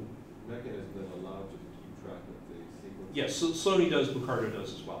the mechanism that allowed you to keep track of the sequence. Yes, so Sloaney does, Bucardo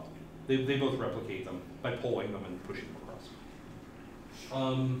does as well. They both replicate them by polling them and pushing them across.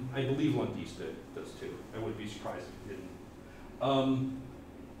 I believe Lundy's does too. I wouldn't be surprised if it didn't.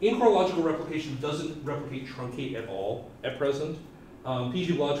 InCore logical replication doesn't replicate truncate at all at present.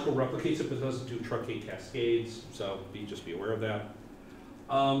 PGLogical replicates it, but doesn't do truncate cascades, so just be aware of that.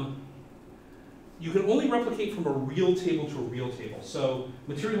 You can only replicate from a real table to a real table. So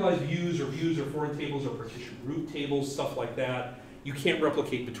materialized views or foreign tables or partition root tables, stuff like that. You can't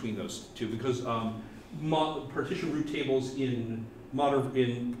replicate between those two because partition root tables in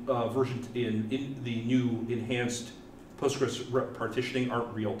the new enhanced Postgres partitioning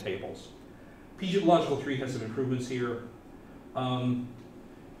aren't real tables. PGLogical 3 has some improvements here.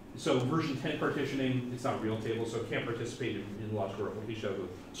 So version 10 partitioning, it's not a real table, so it can't participate in logical replication of a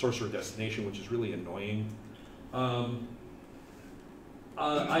source or a destination, which is really annoying. I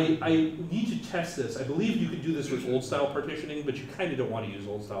need to test this. I believe you could do this with old style partitioning, but you kind of don't want to use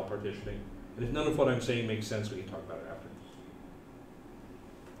old style partitioning. And if none of what I'm saying makes sense, we can talk about it after.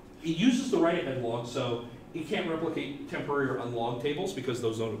 It uses the write-ahead log, so it can't replicate temporary or unlogged tables because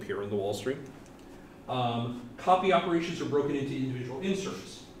those don't appear in the wall stream. Copy operations are broken into individual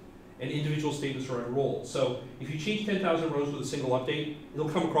inserts, and individual statements are unrolled. So if you change 10,000 rows with a single update, it'll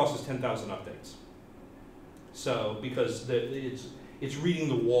come across as 10,000 updates. So because it's reading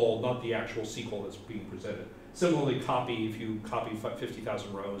the wall, not the actual SQL that's being presented. Similarly, copy, if you copy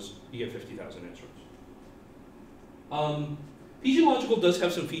 50,000 rows, you get 50,000 inserts. PGLogical does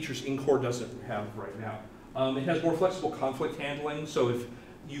have some features InCore doesn't have right now. It has more flexible conflict handling, so if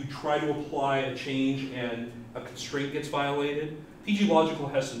you try to apply a change and a constraint gets violated, PGLogical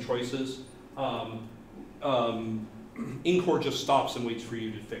has some choices. InCore just stops and waits for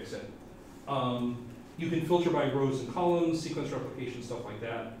you to fix it. You can filter by rows and columns, sequence replication, stuff like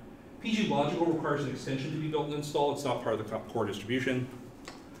that. PGLogical requires an extension to be built and installed. It's not part of the core distribution.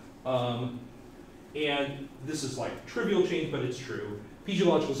 And this is like trivial change, but it's true.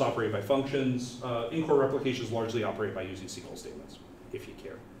 PGLogical is operated by functions. InCore replications largely operate by using SQL statements, if you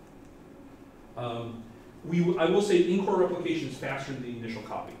care. I will say InCore replication is faster than the initial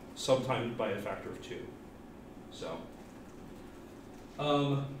copy, sometimes by a factor of 2. So,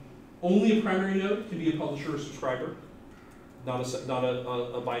 only a primary node can be a publisher or subscriber, not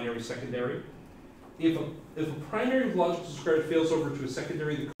a binary secondary. If a primary logical subscriber fails over to a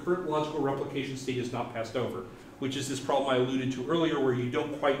secondary, the current logical replication state is not passed over, which is this problem I alluded to earlier where you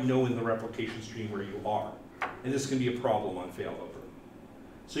don't quite know in the replication stream where you are. And this can be a problem on failover.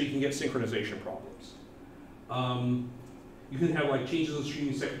 So you can get synchronization problems. You can have like changes in the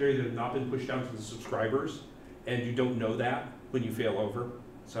streaming secondary that have not been pushed down to the subscribers, and you don't know that when you fail over.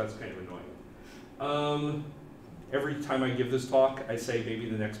 So that's kind of annoying. Every time I give this talk, I say maybe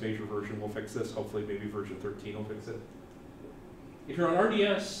the next major version will fix this. Hopefully maybe version 13 will fix it. If you're on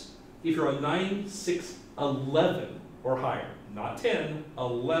RDS, if you're on 9, 6, 11 or higher, not 10,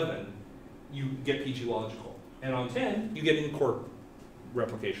 11, you get PGLogical. And on 10, you get InCore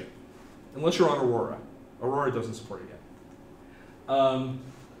replication. Unless you're on Aurora. Aurora doesn't support it yet. And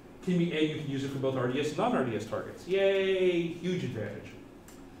you can use it for both RDS and non-RDS targets. Yay, huge advantage.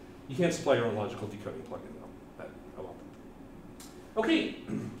 You can't supply your own logical decoding plugin though. Oh well. Okay,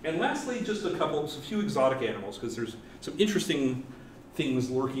 and lastly, just a few exotic animals, because there's some interesting things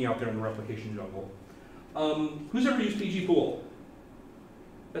lurking out there in the replication jungle. Who's ever used PGPool?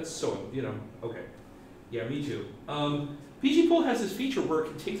 That's so, okay. Yeah, me too. PGPool has this feature where it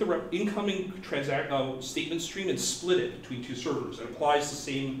can take the incoming statement stream and split it between 2 servers. It applies the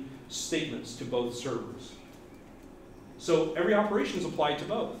same statements to both servers. So every operation is applied to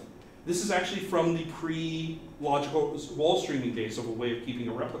both. This is actually from the pre-logical wall streaming days of a way of keeping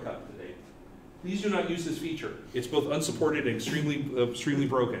a replica up to date. Please do not use this feature. It's both unsupported and extremely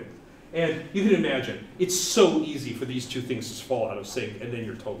broken. And you can imagine, it's so easy for these two things to fall out of sync, and then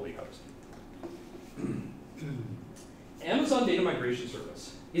you're totally host. Amazon Data Migration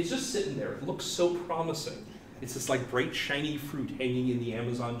Service. It's just sitting there. It looks so promising. It's this like bright, shiny fruit hanging in the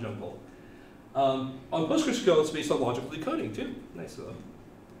Amazon jungle. On PostgreSQL, it's based on logical decoding too. Nice of them.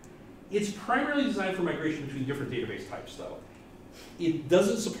 It's primarily designed for migration between different database types, though. It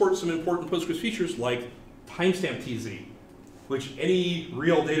doesn't support some important Postgres features like timestamp TZ, which any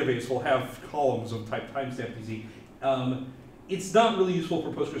real database will have columns of type timestamp TZ. It's not really useful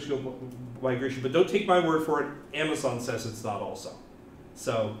for PostgreSQL migration, but don't take my word for it. Amazon says it's not also.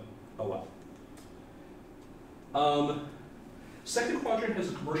 So, oh well. Second quadrant has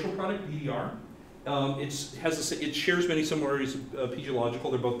a commercial product, BDR. It shares many similarities of PG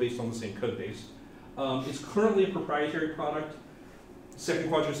Logical. They're both based on the same code base. It's currently a proprietary product. Second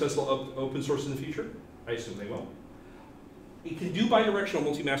quadrant says they'll open source in the future. I assume they will. It can do bidirectional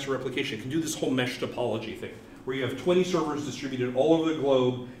multi-master replication. It can do this whole mesh topology thing, where you have 20 servers distributed all over the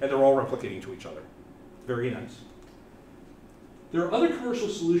globe, and they're all replicating to each other. Very nice. There are other commercial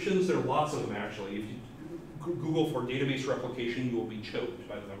solutions. There are lots of them, actually. If you Google for database replication, you will be choked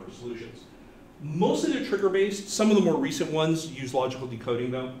by the number of solutions. Most of them are trigger-based. Some of the more recent ones use logical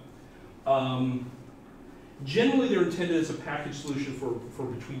decoding, though. Generally, they're intended as a package solution for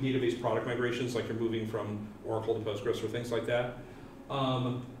between database product migrations, like you're moving from Oracle to Postgres or things like that.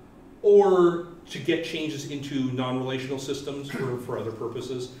 Or to get changes into non-relational systems for other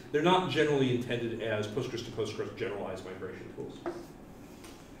purposes. They're not generally intended as Postgres to Postgres generalized migration tools.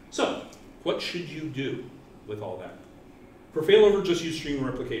 So, what should you do with all that? For failover, just use streaming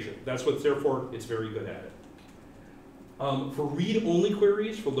replication. That's what it's there for. It's very good at it. For read-only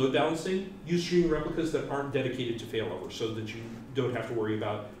queries, for load balancing, use streaming replicas that aren't dedicated to failover so that you don't have to worry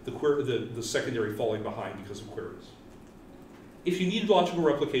about the secondary falling behind because of queries. If you need logical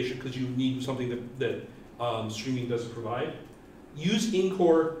replication because you need something that streaming doesn't provide, use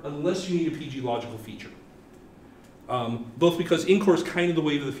Incore unless you need a PG logical feature. Both because Incore is kind of the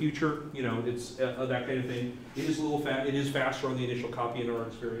wave of the future, it's that kind of thing. It is faster on the initial copy in our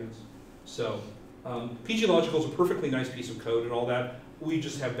experience. So PG logical is a perfectly nice piece of code and all that. We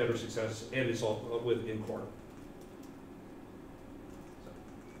just have better success, and it's all with Incore.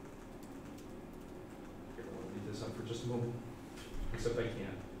 Here, I want to leave this up for just a moment. Except I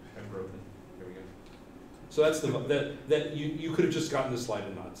can't. I'm broken. There we go. So that's that you could have just gotten this slide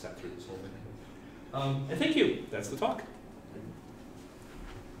and not sat through this whole thing. And thank you. That's the talk.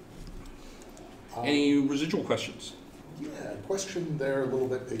 Any residual questions? Yeah, question there a little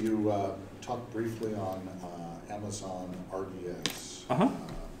bit. You talked briefly on Amazon RDS and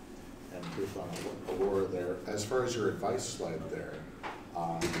briefly on Aurora there. As far as your advice slide there,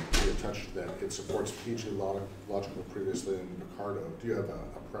 you touched that it supports PG Logical previously in Picardo. Do you have a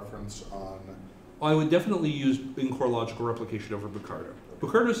preference on? I would definitely use Incore logical replication over Picardo.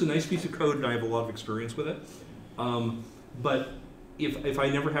 Picardo is a nice piece of code, and I have a lot of experience with it. But if I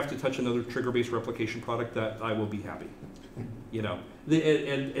never have to touch another trigger-based replication product, that I will be happy.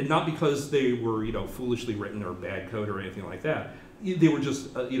 And not because they were foolishly written or bad code or anything like that. They were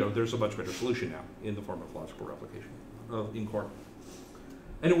just there's a much better solution now in the form of logical replication of Incore,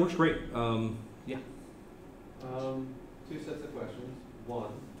 and it works great. Yeah. Two sets of questions.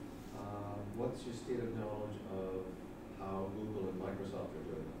 One, what's your state of knowledge of how Google and Microsoft are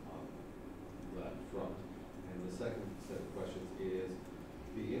doing on that front? And the second set of questions is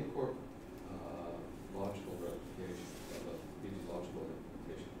the Incore logical replication, the PG logical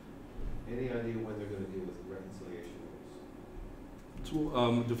replication. Any idea when they're going to deal with reconciliation rules?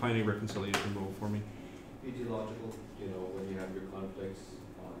 So, define a reconciliation rule for me. PG logical, when you have your conflicts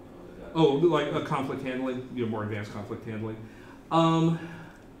on the data. Oh, like a conflict handling, more advanced conflict handling.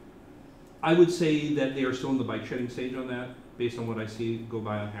 I would say that they are still in the bike shedding stage on that, based on what I see go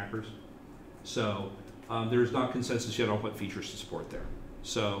by on hackers. So there's not consensus yet on what features to support there.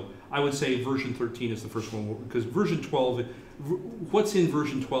 So I would say version 13 is the first one, because version 12, what's in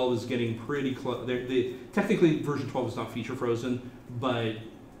version 12 is getting pretty close. Technically, version 12 is not feature frozen, but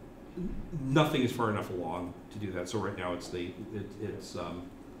nothing is far enough along to do that. So right now I would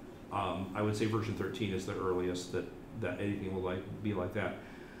say version 13 is the earliest that anything will be like that.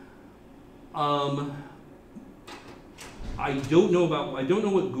 I don't know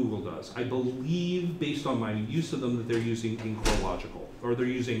what Google does. I believe, based on my use of them, that they're using Incore Logical, or they're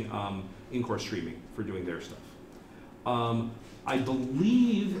using Incore Streaming for doing their stuff. I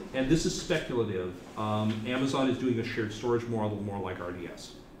believe, and this is speculative, Amazon is doing a shared storage model more like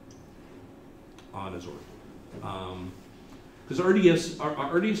RDS on Azure. Because RDS's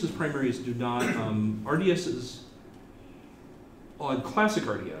primaries do not, RDS's, on classic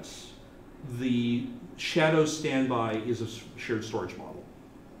RDS, the shadow standby is a shared storage model.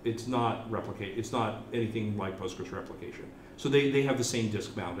 It's not It's not anything like Postgres replication. So they have the same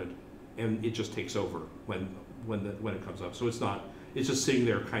disk mounted, and it just takes over when it comes up. So it's just sitting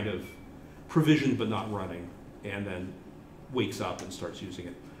there kind of provisioned but not running, and then wakes up and starts using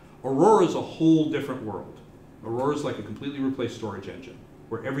it. Aurora is a whole different world. Aurora is like a completely replaced storage engine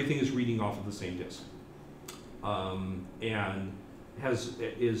where everything is reading off of the same disk. and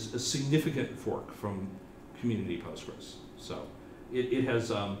is a significant fork from community Postgres. So it has,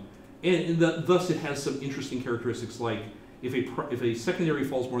 thus it has some interesting characteristics, like if a secondary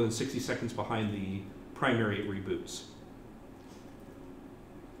falls more than 60 seconds behind the primary, it reboots.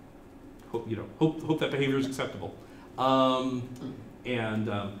 Hope that behavior is acceptable.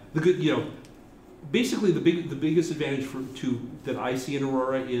 Basically the biggest advantage that I see in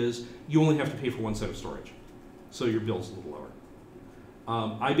Aurora is you only have to pay for one set of storage, so your bill's a little lower.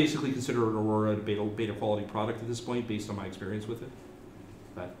 I basically consider Aurora a beta quality product at this point based on my experience with it.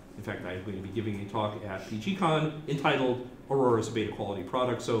 But in fact, I'm going to be giving a talk at PGCon entitled "Aurora is a beta quality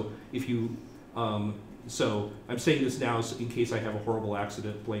product." So if you, so I'm saying this now in case I have a horrible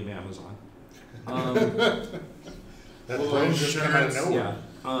accident, blame Amazon. That plane just came out of nowhere.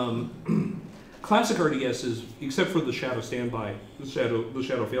 Yeah. Classic RDS is, except for the shadow standby, the shadow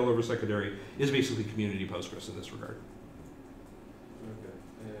failover secondary, is basically community Postgres in this regard. Okay,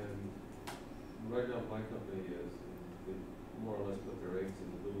 and right now my company is, they more or less put their eggs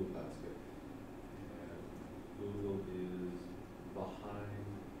in the Google basket. And Google is behind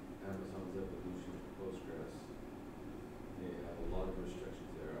Amazon's evolution of Postgres. They have a lot of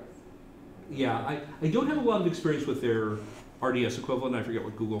restrictions there. Yeah, I don't have a lot of experience with their RDS equivalent. I forget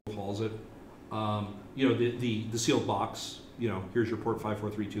what Google calls it. The sealed box, here's your port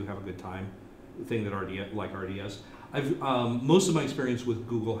 5432, have a good time, thing that RDS. Most of my experience with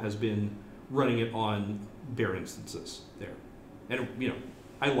Google has been running it on bare instances there. And,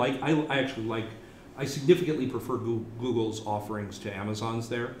 I significantly prefer Google's offerings to Amazon's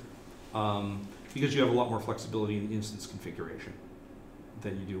there, because you have a lot more flexibility in instance configuration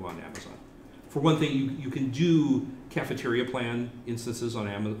than you do on Amazon. For one thing, you can do cafeteria plan instances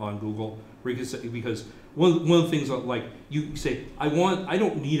on Google, because one of the things like you say, I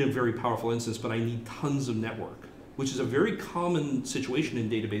don't need a very powerful instance, but I need tons of network, which is a very common situation in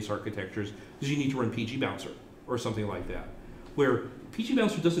database architectures, because you need to run PG Bouncer or something like that, where PG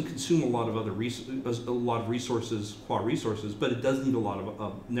Bouncer doesn't consume a lot of other resources, qua resources, but it does need a lot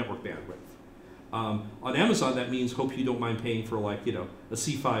of network bandwidth. On Amazon, that means hope you don't mind paying for a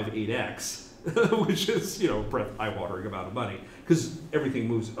C5 8X. Which is, breath eye-watering amount of money, because everything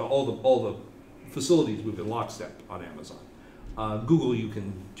moves, all the facilities move in lockstep on Amazon. Google, you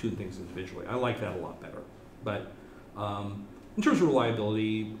can tune things individually. I like that a lot better. But in terms of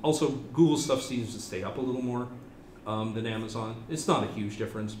reliability, also Google stuff seems to stay up a little more than Amazon. It's not a huge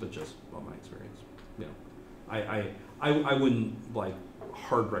difference, but just my experience. I wouldn't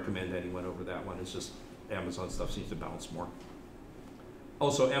hard recommend anyone over that one. It's just Amazon stuff seems to bounce more.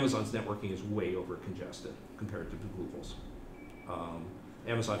 Also, Amazon's networking is way over congested compared to Google's.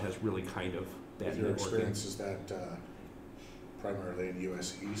 Amazon has really kind of bad With your networking. experience, is that primarily in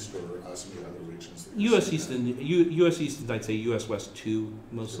US East or some of the other regions? US East and I'd say US West too,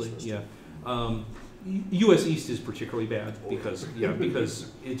 mostly. Yeah. US East is particularly bad because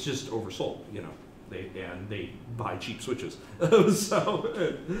it's just oversold. They buy cheap switches. So it's out.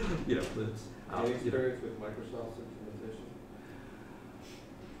 Any experience with Microsoft's implementation?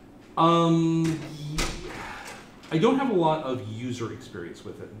 I don't have a lot of user experience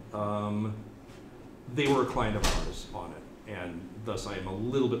with it. They were a client of ours on it, and thus I am a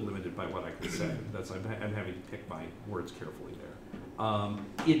little bit limited by what I can say. I'm having to pick my words carefully there.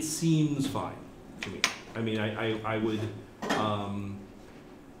 It seems fine to me. I mean, I would.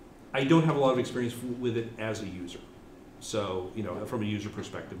 I don't have a lot of experience with it as a user. So, from a user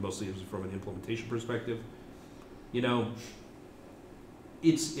perspective, mostly from an implementation perspective,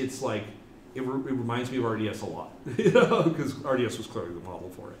 it's like, it reminds me of RDS a lot, because RDS was clearly the model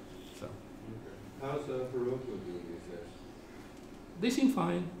for it. So. Okay. How's Heroku doing these days? They seem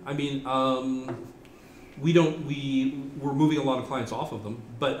fine. I mean, we're moving a lot of clients off of them,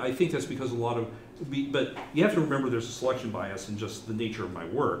 but I think that's because but you have to remember there's a selection bias in just the nature of my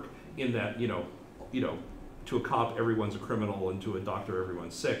work, in that, to a cop, everyone's a criminal, and to a doctor,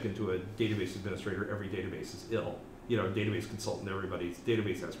 everyone's sick, and to a database administrator, every database is ill. Database consultant, everybody's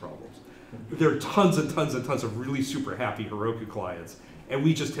database has problems. There are tons and tons and tons of really super happy Heroku clients, and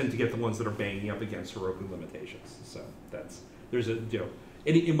we just tend to get the ones that are banging up against Heroku limitations. So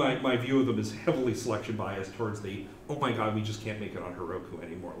my view of them is heavily selection biased towards the, oh my God, we just can't make it on Heroku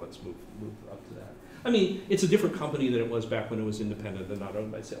anymore. Let's move up to that. I mean, it's a different company than it was back when it was independent and not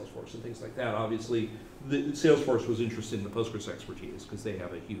owned by Salesforce and things like that. Obviously, Salesforce was interested in the Postgres expertise because they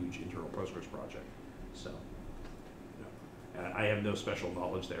have a huge internal Postgres project. So, I have no special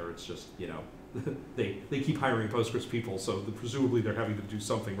knowledge there. It's just, they keep hiring Postgres people, so presumably they're having to do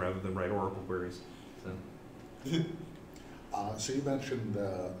something rather than write Oracle queries. So. So you mentioned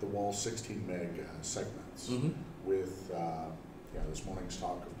the wall 16 meg segments. Mm-hmm. With this morning's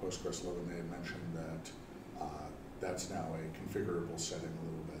talk of Postgres 11, they had mentioned that that's now a configurable setting a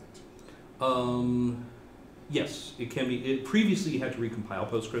little bit. Yes, it can be. Previously, you had to recompile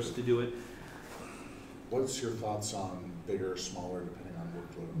Postgres to do it. What's your thoughts on bigger, smaller, depending on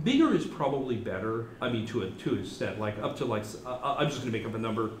workload? Bigger is probably better. I mean, to an extent, like up to like I'm just going to make up a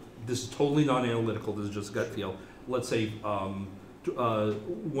number. This is totally non-analytical. This is just gut feel. Let's say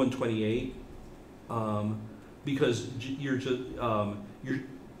 128, because you're just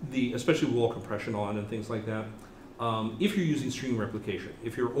especially with wall compression on and things like that. If you're using stream replication,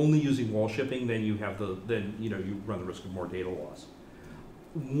 if you're only using wall shipping, then you run the risk of more data loss.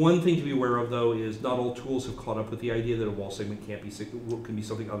 One thing to be aware of, though, is not all tools have caught up with the idea that a wall segment can be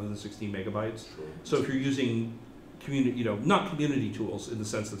something other than 16 megabytes. Sure. So if you're using not community tools in the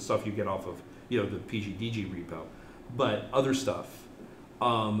sense that stuff you get off of the PGDG repo, but other stuff,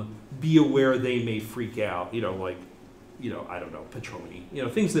 be aware they may freak out. I don't know, Petroni,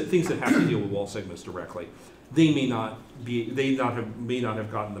 things that have to deal with wall segments directly. They may not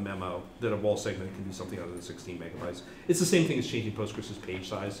have gotten the memo that a wall segment can be something other than 16 megabytes. It's the same thing as changing Postgres' page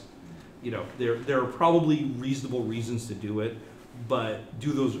size. There are probably reasonable reasons to do it, but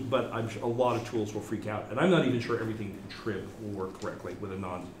a lot of tools will freak out, and I'm not even sure everything can work correctly with a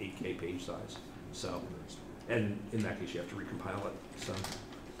non-8K page size. So, and in that case, you have to recompile it. So,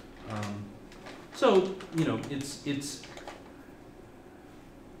 it's.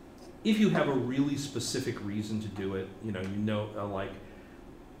 If you have a really specific reason to do it,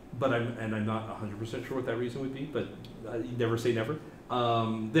 but I'm not 100% sure what that reason would be, but you never say never,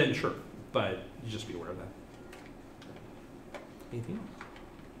 then sure, but you just be aware of that. Anything else?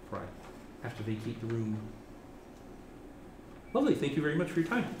 Before I have to vacate the room. Lovely, thank you very much for your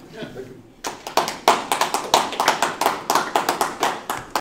time. Yeah, thank you.